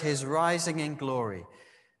celebrate his rising in glory,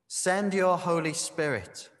 send your Holy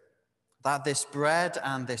Spirit, that this bread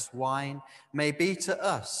and this wine may be to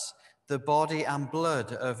us the body and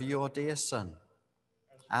blood of your dear Son.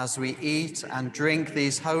 As we eat and drink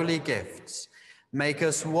these holy gifts, make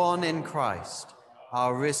us one in Christ,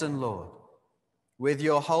 our risen Lord. with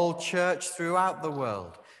your whole church throughout the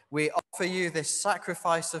world, we offer you this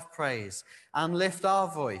sacrifice of praise and lift our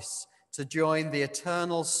voice to join the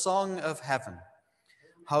eternal song of heaven.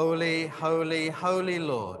 Holy, holy, holy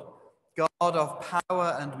Lord, God of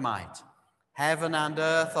power and might, heaven and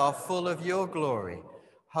earth are full of your glory.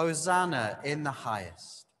 Hosanna in the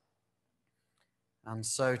highest. And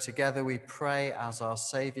so together we pray as our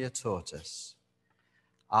Saviour taught us.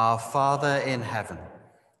 Our Father in heaven,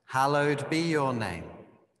 hallowed be your name.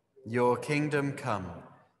 Your kingdom come,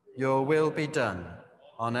 your will be done,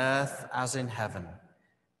 on earth as in heaven.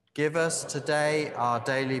 Give us today our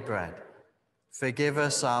daily bread. Forgive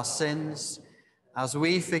us our sins, as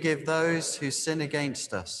we forgive those who sin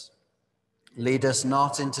against us. Lead us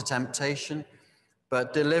not into temptation,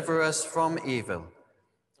 but deliver us from evil.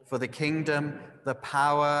 For the kingdom, the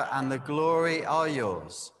power, and the glory are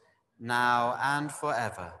yours, now and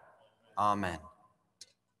forever. Amen.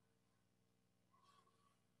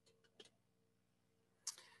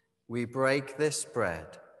 We break this bread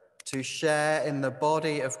to share in the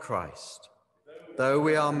body of Christ. Though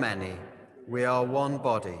we are many, we are one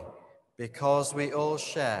body, because we all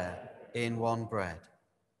share in one bread.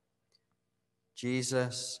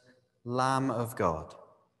 Jesus, Lamb of God,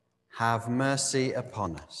 have mercy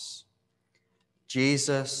upon us.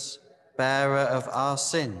 Jesus, bearer of our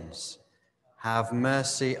sins, have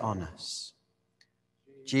mercy on us.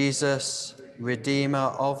 Jesus,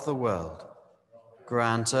 Redeemer of the world,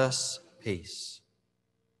 grant us peace.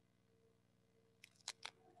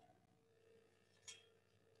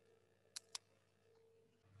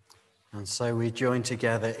 And so we join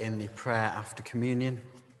together in the prayer after communion.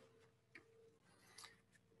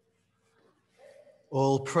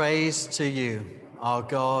 All praise to you, our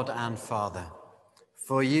God and Father,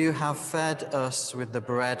 for you have fed us with the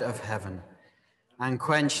bread of heaven and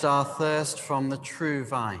quenched our thirst from the true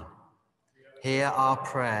vine. Hear our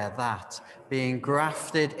prayer that, being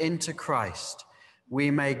grafted into Christ,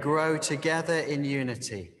 we may grow together in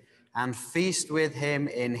unity and feast with him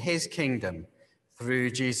in his kingdom,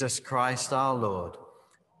 through Jesus Christ our Lord.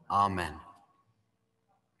 Amen.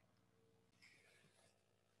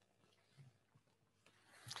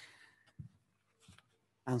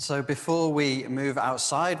 And so before we move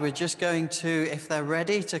outside, we're just going to, if they're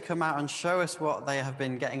ready, to come out and show us what they have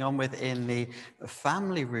been getting on with in the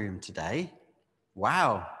family room today.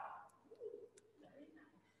 Wow.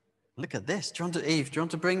 Look at this. Eve, do you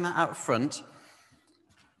want to bring that out front?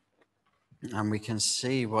 And we can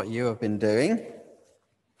see what you have been doing.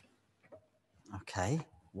 Okay.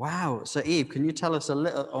 Wow. So Eve, can you tell us a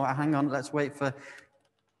little, oh, hang on, let's wait for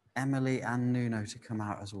Emily and Nuno to come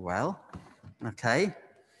out as well. Okay.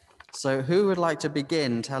 So who would like to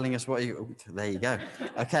begin telling us what you, there you go.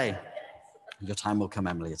 Okay. Your time will come,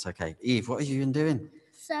 Emily. It's okay. Eve, what have you been doing?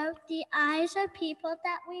 So the eyes are people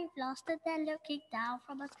that we've lost and they're looking down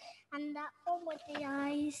from us. And that one with the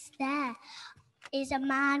eyes there is a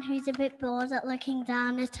man who's a bit bored at looking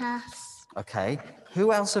down at us. Okay.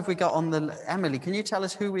 Who else have we got on the... Emily, can you tell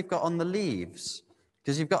us who we've got on the leaves?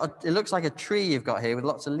 Because you've got... it looks like a tree you've got here with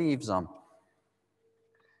lots of leaves on.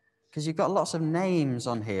 Because you've got lots of names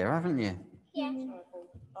on here, haven't you? Yeah.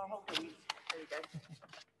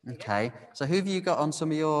 Okay. So who have you got on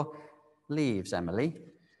some of your leaves, Emily?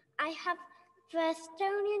 I have the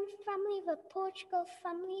Estonian family, the Portugal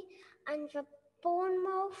family, and the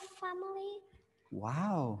Bournemouth family.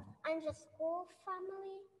 Wow. And the school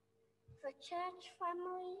family, the church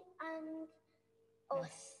family, and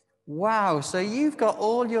us. Wow. So you've got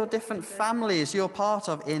all your different families you're part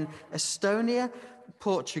of in Estonia,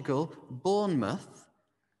 Portugal, Bournemouth,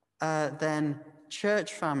 then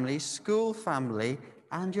church family, school family,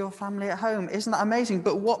 and your family at home. Isn't that amazing?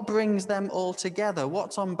 But what brings them all together?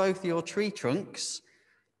 What's on both your tree trunks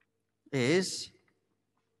is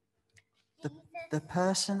the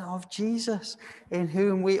person of Jesus, in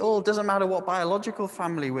whom we all, doesn't matter what biological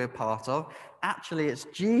family we're part of, actually it's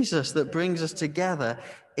Jesus that brings us together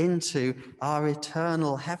into our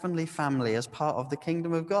eternal heavenly family as part of the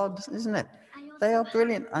kingdom of God, isn't it? They are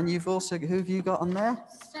brilliant. And you've also, who have you got on there?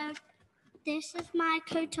 So this is my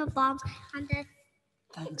coat of arms, and there's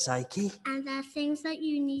Thanks, Ike. and there are things that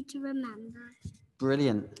you need to remember.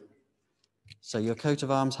 Brilliant. So your coat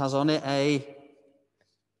of arms has on it a...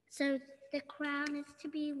 So the crown is to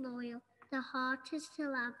be loyal, the heart is to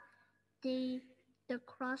love, the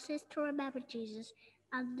cross is to remember Jesus,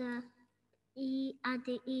 and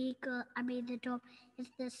the eagle, the dove, is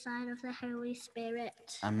the sign of the Holy Spirit.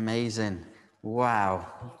 Amazing. Wow,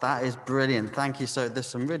 that is brilliant. Thank you. So there's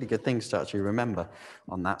some really good things to actually remember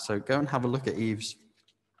on that. So go and have a look at Eve's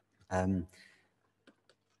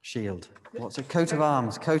Shield. What's it? Coat of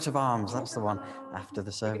arms. Coat of arms. That's the one after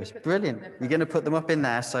the service. Brilliant. You're going to put them up in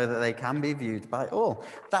there so that they can be viewed by all.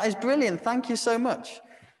 That is brilliant. Thank you so much.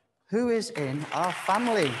 Who is in our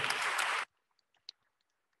family?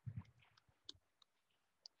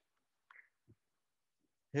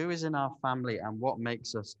 Who is in our family and what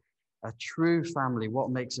makes us a true family? What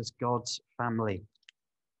makes us God's family?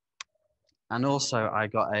 And also, I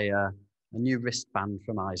got a new wristband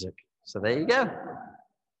from Isaac. So there you go.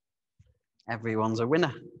 Everyone's a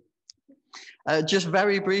winner. Just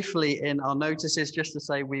very briefly in our notices, just to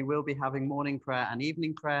say we will be having morning prayer and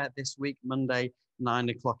evening prayer this week, Monday, 9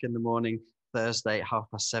 o'clock in the morning, Thursday,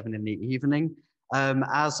 7:30 in the evening.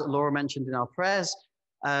 As Laura mentioned in our prayers,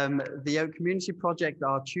 the Oak Community Project,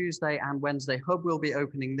 our Tuesday and Wednesday hub will be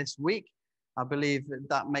opening this week. I believe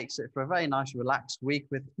that makes it for a very nice, relaxed week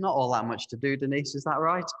with not all that much to do, Denise, is that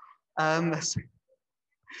right?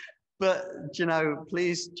 But, you know,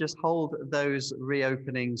 please just hold those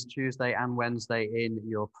reopenings Tuesday and Wednesday in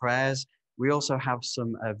your prayers. We also have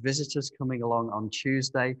some visitors coming along on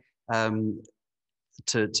Tuesday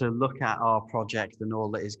to look at our project and all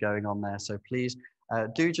that is going on there. So please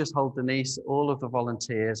do just hold Denise, all of the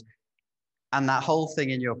volunteers, and that whole thing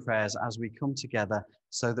in your prayers as we come together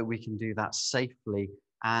so that we can do that safely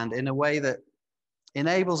and in a way that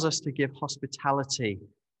enables us to give hospitality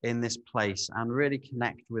in this place and really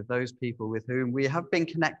connect with those people with whom we have been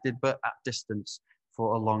connected but at distance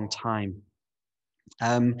for a long time.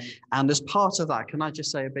 And as part of that, can I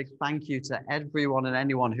just say a big thank you to everyone and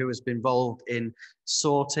anyone who has been involved in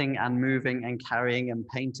sorting and moving and carrying and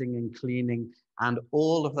painting and cleaning and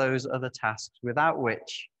all of those other tasks without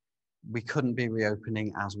which we couldn't be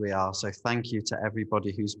reopening as we are. So thank you to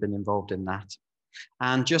everybody who's been involved in that.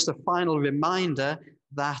 And just a final reminder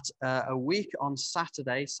that a week on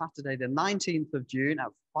Saturday the 19th of June at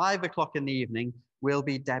 5 o'clock in the evening will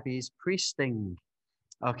be Debbie's priesting,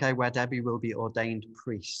 okay, where Debbie will be ordained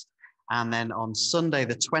priest. And then on Sunday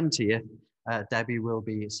the 20th, Debbie will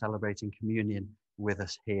be celebrating communion with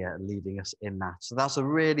us here, leading us in that. So that's a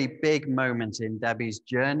really big moment in Debbie's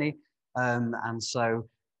journey. And so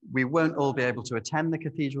we won't all be able to attend the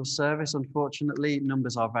cathedral service, unfortunately.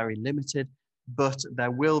 Numbers are very limited. But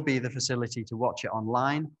there will be the facility to watch it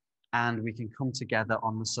online and we can come together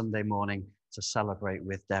on the Sunday morning to celebrate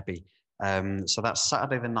with Debbie. So that's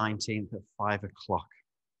Saturday the 19th at 5 o'clock.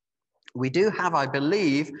 We do have, I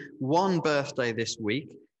believe, one birthday this week,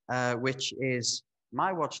 which is,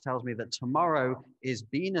 my watch tells me that tomorrow is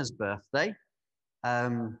Bina's birthday.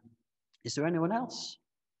 Is there anyone else?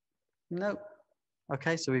 No.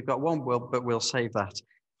 Okay, so we've got one, but we'll save that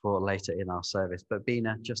for later in our service. But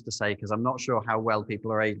Bina, just to say, because I'm not sure how well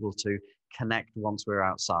people are able to connect once we're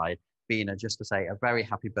outside, Bina, just to say a very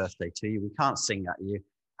happy birthday to you. We can't sing at you,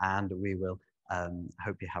 and we will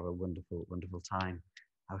hope you have a wonderful, wonderful time.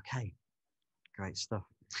 Okay, great stuff.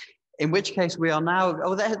 In which case we are now,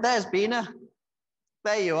 oh, there's Bina.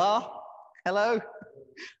 There you are. Hello.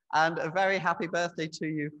 And a very happy birthday to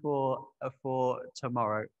you for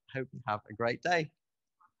tomorrow. Hope you have a great day.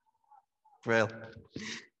 Brill.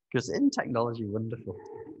 Because in technology, wonderful.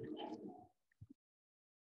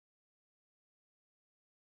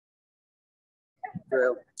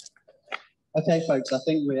 Brill. Okay, folks, I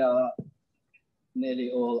think we are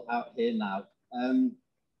nearly all out here now.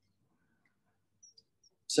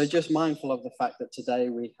 So just mindful of the fact that today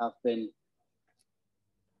we have been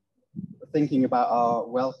thinking about our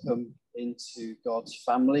welcome into God's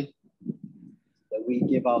family, that we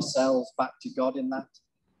give ourselves back to God in that.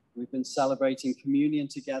 We've been celebrating communion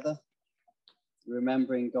together,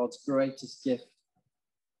 remembering God's greatest gift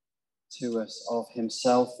to us of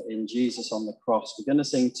himself in Jesus on the cross. We're going to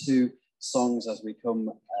sing two songs as we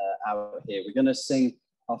come out here. We're going to sing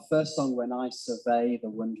our first song, When I Survey the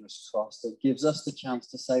Wondrous Cross, that gives us the chance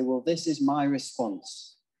to say, well, this is my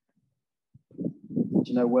response.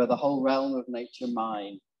 You know, were the whole realm of nature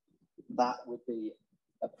mine, that would be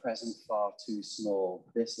a present far too small.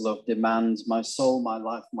 This love demands my soul, my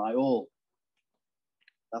life, my all.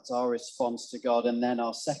 That's our response to God. And then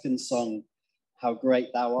our second song, How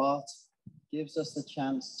Great Thou Art, gives us the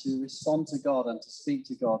chance to respond to God and to speak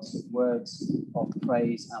to God's words of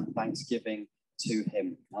praise and thanksgiving to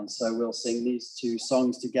him. And so we'll sing these two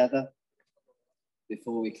songs together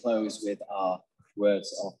before we close with our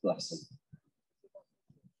words of blessing.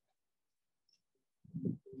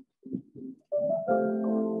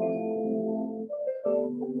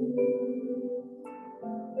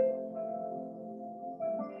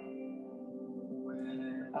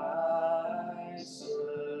 When I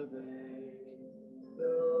survey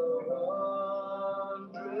the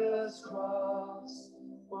wondrous cross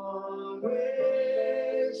on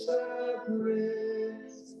which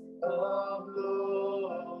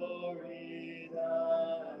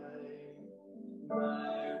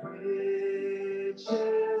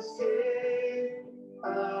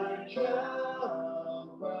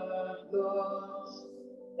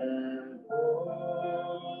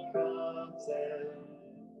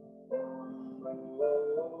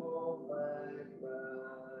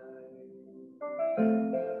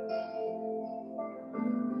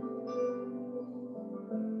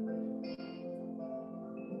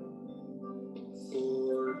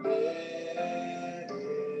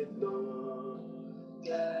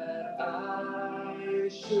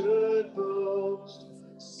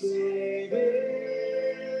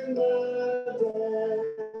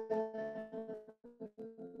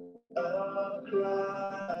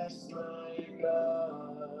Christ, my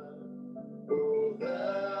God. Oh,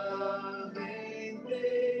 the main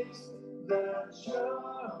things that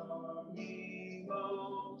charm me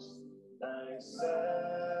most, thy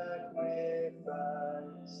sacrifice,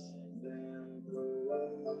 then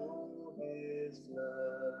through his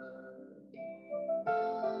blood.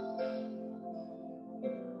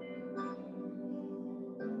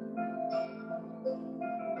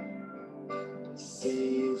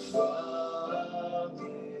 See from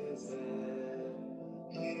his head,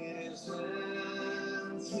 his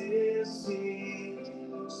hands, his feet,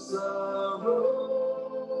 sorrow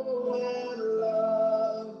and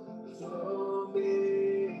love flow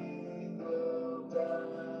mingled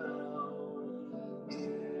down.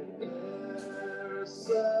 Did ever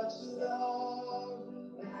such love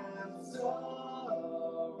and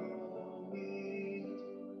sorrow meet?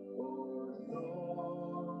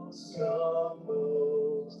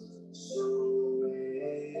 Stumbles so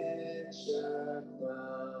rich and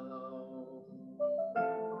found.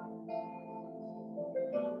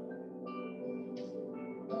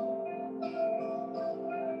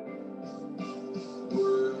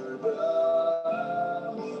 Were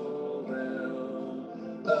the whole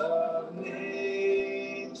realm of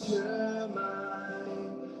nature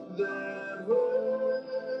mine, that were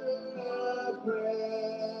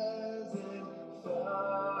present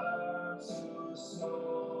far too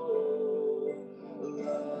small.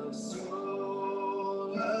 Love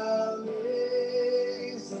so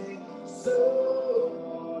amazing,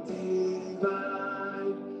 so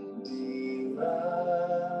divine,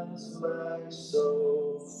 demands my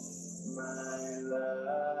soul, my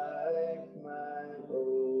life, my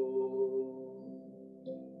whole.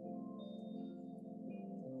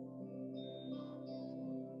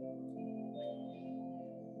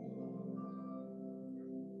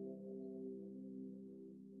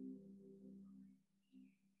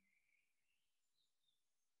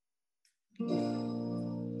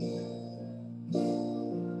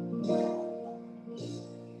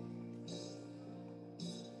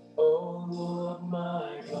 Oh Lord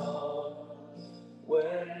my God,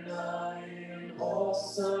 when I in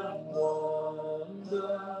awesome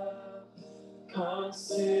wonder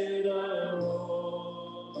consider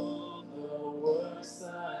all the works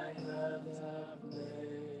thy hand hath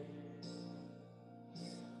made,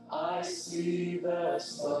 I see the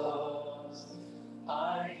stars,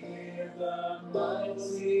 I hear the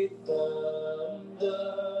mighty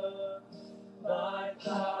thunder, thy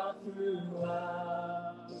power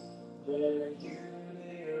throughout the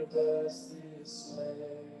universe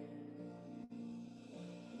displayed.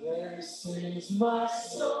 There sings my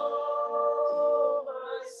soul,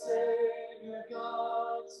 my Savior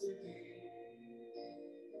God to thee.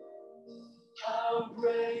 How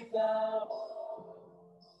great thou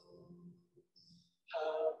art,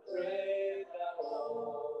 how great thou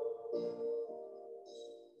art.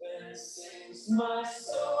 Then sings my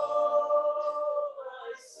soul,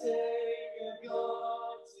 my Savior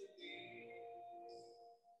God to thee.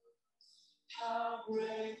 How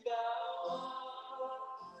great thou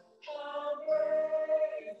art, how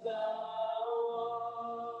great thou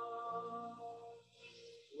art.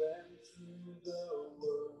 When through the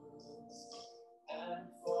woods and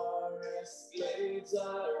forest glades I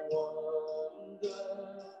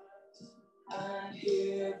wander and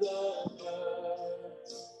hear the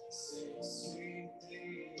birds sing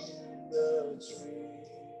sweetly in the trees.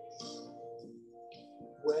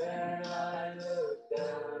 When I look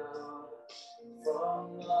down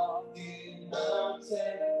from lofty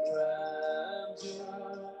mountain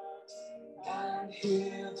grandeur and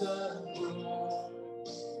hear the brook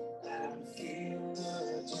and feel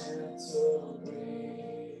the gentle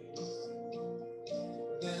breeze,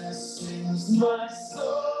 then sings my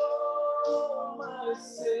soul, my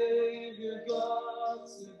Savior God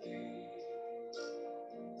to thee.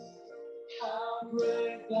 How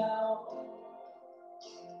great thou art,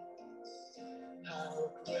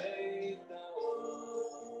 how great thou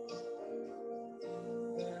art.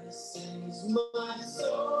 Then sings my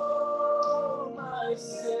soul, my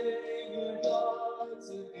Savior God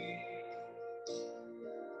to thee.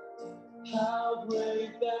 How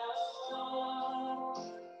great thou art,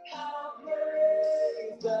 how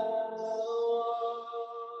great thou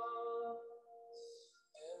art.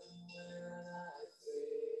 And when I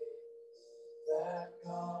think that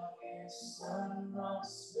God his Son not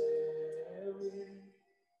sparing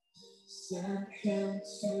sent him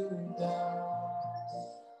to die,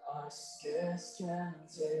 I scarce can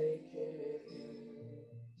take it in,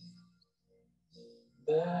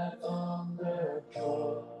 that on the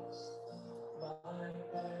cross my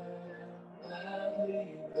burden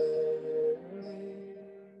gladly bearing,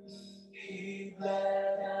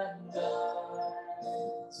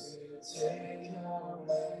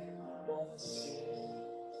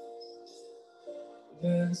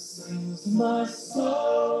 Then sings my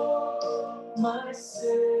soul, my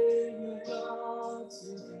Savior God to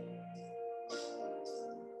thee.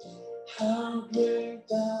 How great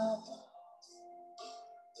thou art,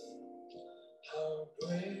 how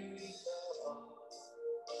great thou art.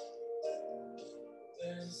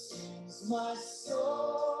 Then sings my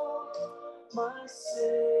soul, my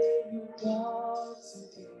Savior God to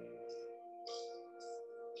thee.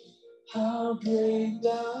 How great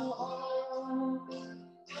thou art,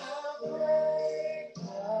 how great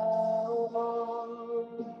thou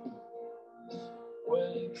art.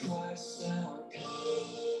 When Christ shall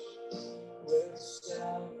come with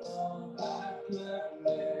shout of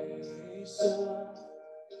acclamation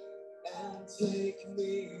and take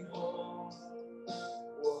me home,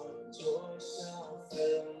 what joy shall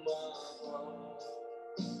fill my heart.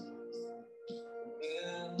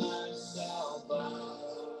 Then I shall bow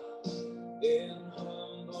in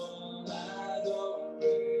humble adoration,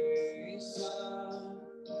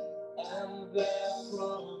 and there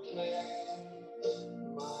proclaim,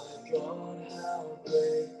 my God, how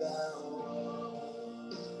great thou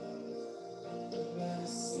art. Then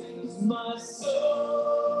sings my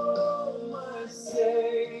soul, my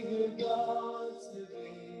Savior God to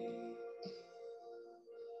thee.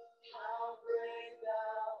 How great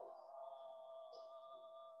thou art,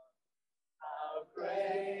 how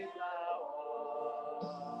great thou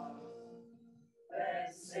art. Then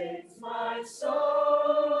sings my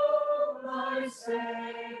soul, my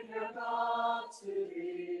Savior God to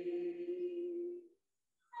thee.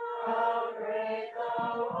 How great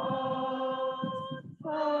thou art,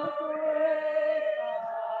 how great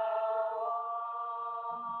thou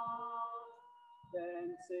art. Then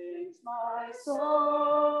sings my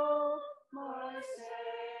soul, my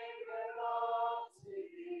Savior God to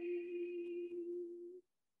thee.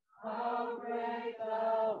 How great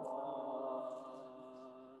thou art,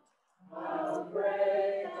 how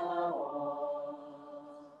great thou art.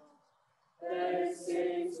 Then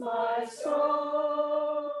sings my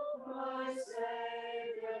soul, my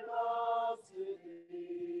Savior God to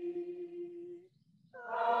thee.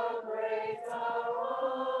 How great thou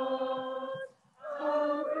art,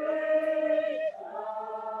 how great thou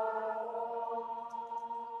art.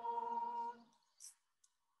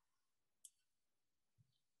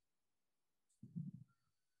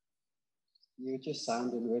 You were just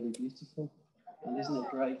sounding really beautiful. And isn't it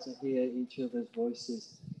great to hear each other's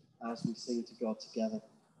voices as we sing to God together?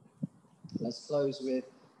 Let's close with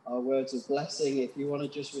our words of blessing. If you want to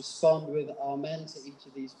just respond with amen to each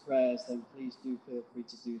of these prayers, then please do feel free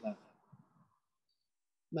to do that.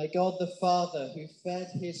 May God the Father, who fed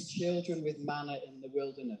his children with manna in the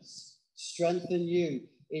wilderness, strengthen you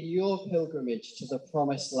in your pilgrimage to the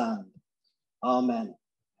promised land. Amen.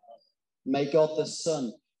 May God the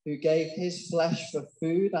Son, who gave his flesh for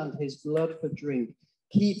food and his blood for drink,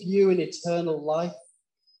 keep you in eternal life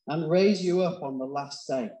and raise you up on the last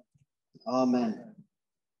day. Amen.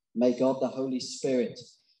 May God the Holy Spirit,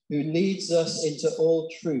 who leads us into all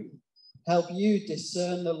truth, help you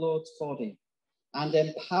discern the Lord's body and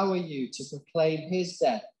empower you to proclaim his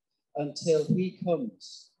death until he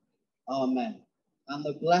comes. Amen. And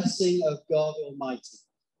the blessing of God Almighty,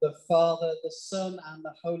 the Father, the Son, and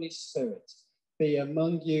the Holy Spirit be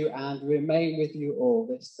among you and remain with you all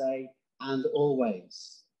this day and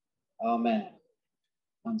always. Amen.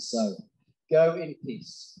 And so, go in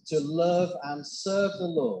peace to love and serve the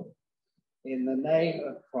Lord in the name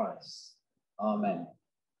of Christ. Amen.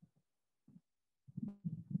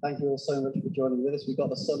 Thank you all so much for joining with us. We've got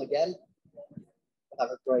the sun again. Have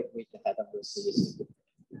a great week ahead and we'll see you soon.